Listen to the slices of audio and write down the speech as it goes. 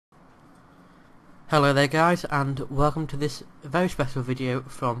Hello there guys, and welcome to this very special video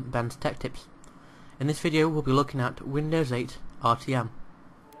from BensTechTips. In this video we'll be looking at Windows 8 RTM.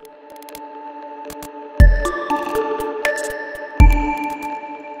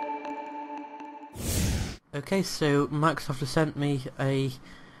 Okay, so Microsoft has sent me a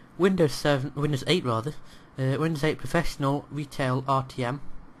Windows 8 Professional Retail RTM.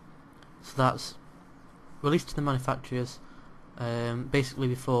 So that's released to the manufacturers basically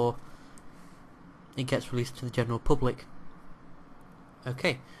before it gets released to the general public.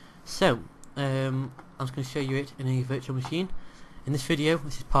 Okay, so I'm just going to show you it in a virtual machine. In this video,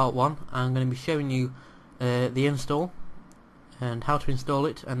 this is part 1, I'm going to be showing you the install and how to install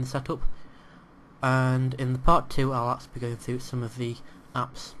it and the setup, and in the part 2 I'll actually be going through some of the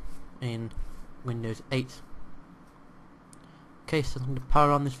apps in Windows 8. Okay, so I'm going to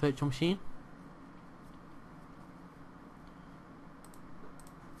power on this virtual machine.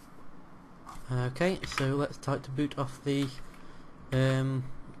 Okay, so let's start to boot off the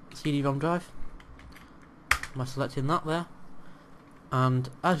CD-ROM drive. I'm selecting that there, and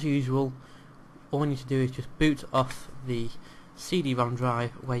as usual all we need to do is just boot off the CD-ROM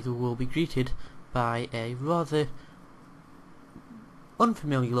drive, where you will be greeted by a rather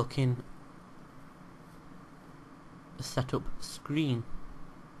unfamiliar looking setup screen.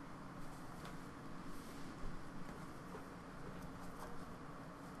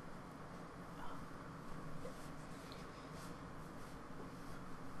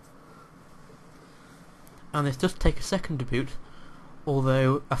 And this does take a second to boot,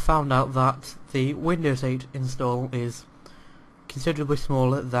 although I found out that the Windows 8 install is considerably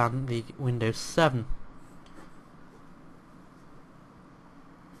smaller than the Windows 7.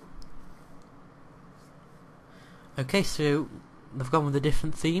 Okay, so they've gone with a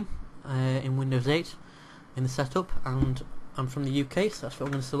different theme in Windows 8 in the setup, and I'm from the UK, so that's what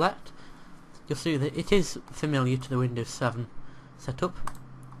I'm going to select. You'll see that it is familiar to the Windows 7 setup.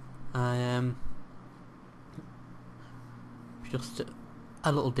 Just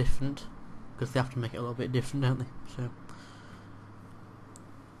a little different, because they have to make it a little bit different, don't they? So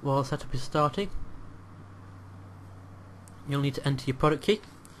while the setup is starting, you'll need to enter your product key.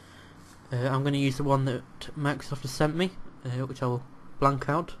 I'm going to use the one that Microsoft has sent me, which I will blank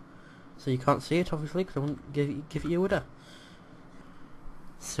out so you can't see it, obviously, because I won't give it you, would I?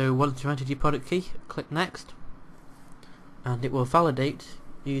 So once you've entered your product key, click next, and it will validate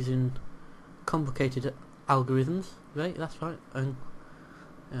using complicated algorithms. Right, that's right, and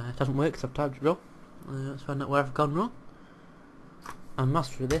it doesn't work because I've typed it wrong. Let's find out where I've gone wrong. I'm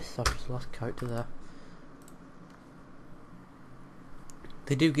master of this, I've just lost character there.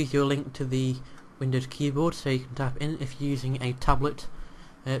 They do give you a link to the Windows keyboard, so you can type in if you're using a tablet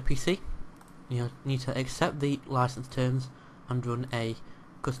PC. You need to accept the license terms and run a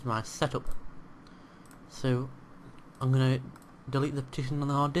customized setup. So I'm going to delete the partition on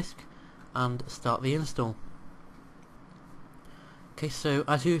the hard disk and start the install. Okay, so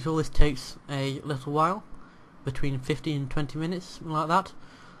as usual this takes a little while, between 15 and 20 minutes, something like that.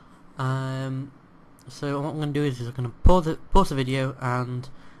 So what I'm going to do is I'm going to pause the video, and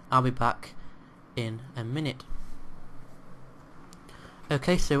I'll be back in a minute.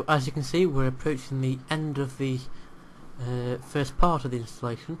 Okay, so as you can see we're approaching the end of the first part of the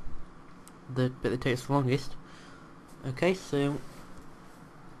installation, the bit that takes the longest. Okay, so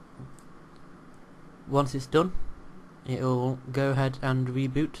once it's done, it will go ahead and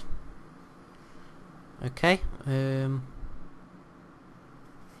reboot. Okay,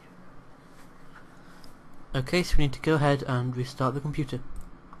 okay, so we need to go ahead and restart the computer.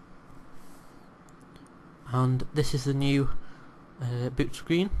 And this is the new boot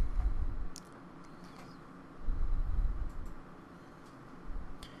screen.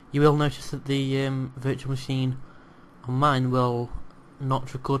 You will notice that the virtual machine on mine will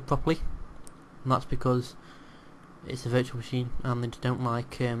not record properly, and that's because it's a virtual machine and they don't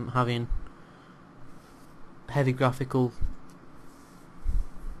like having heavy graphical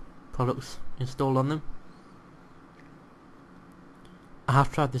products installed on them. I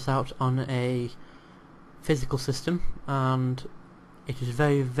have tried this out on a physical system and it is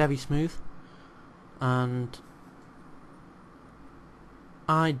very, very smooth, and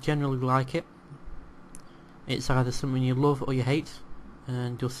I generally like it. It's either something you love or you hate,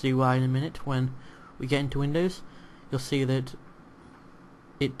 and you'll see why in a minute when we get into Windows. You'll see that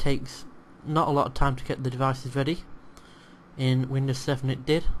it takes not a lot of time to get the devices ready. In Windows 7 it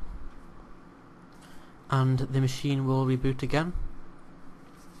did, and the machine will reboot again.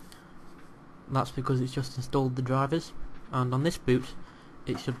 That's because it's just installed the drivers, and on this boot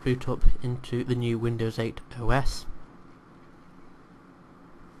it should boot up into the new Windows 8 OS.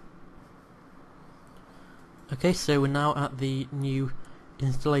 Okay, so we're now at the new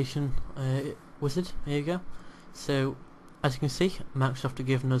installation wizard. Here you go. So as you can see, Microsoft have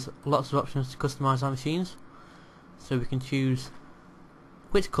given us lots of options to customise our machines. So we can choose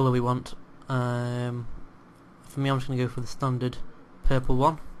which colour we want. For me, I'm just going to go for the standard purple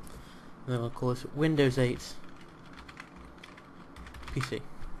one. And then we'll call this Windows 8 PC.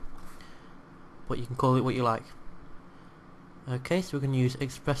 But you can call it what you like. Okay, so we're going to use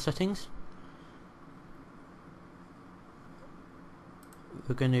Express settings.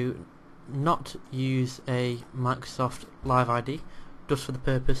 We're going to not use a Microsoft Live ID, just for the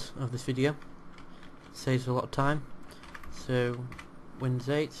purpose of this video. Saves a lot of time. So Windows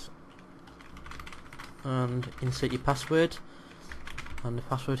 8, and insert your password and the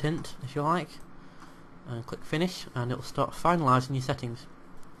password hint if you like, and click finish, and it will start finalising your settings.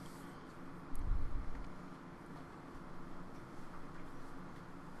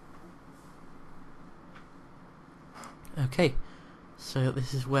 Okay, so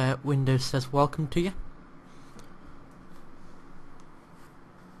this is where Windows says welcome to you.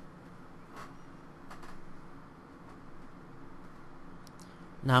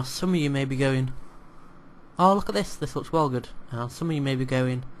 Now some of you may be going, oh look at this looks well good, and some of you may be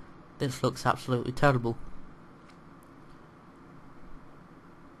going, this looks absolutely terrible.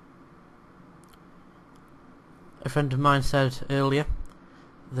 A friend of mine said earlier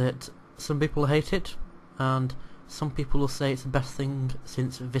that some people hate it, and some people will say it's the best thing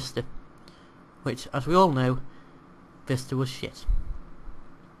since Vista, which, as we all know, Vista was shit.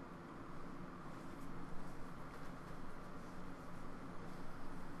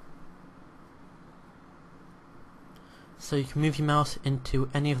 So you can move your mouse into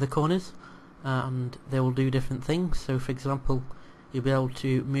any of the corners and they will do different things. So for example, you'll be able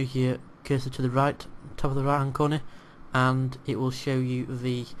to move your cursor to the right, top of the right hand corner, and it will show you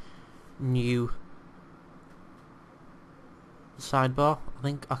the new sidebar. I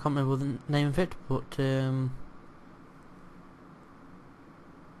can't remember the name of it, but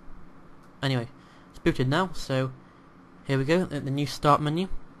anyway, it's booted now, so here we go at the new start menu,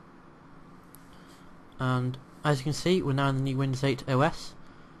 and as you can see, we're now in the new Windows 8 OS.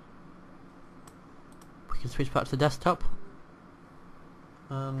 We can switch back to the desktop,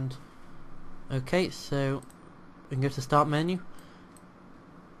 and okay, so we can go to the start menu,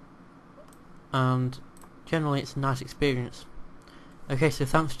 and generally it's a nice experience. Okay, so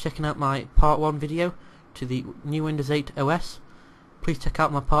thanks for checking out my part 1 video to the new Windows 8 OS. Please check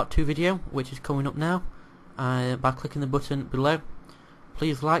out my part 2 video, which is coming up now, by clicking the button below.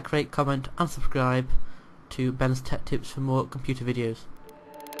 Please like, rate, comment and subscribe to BensTechTips for more computer videos.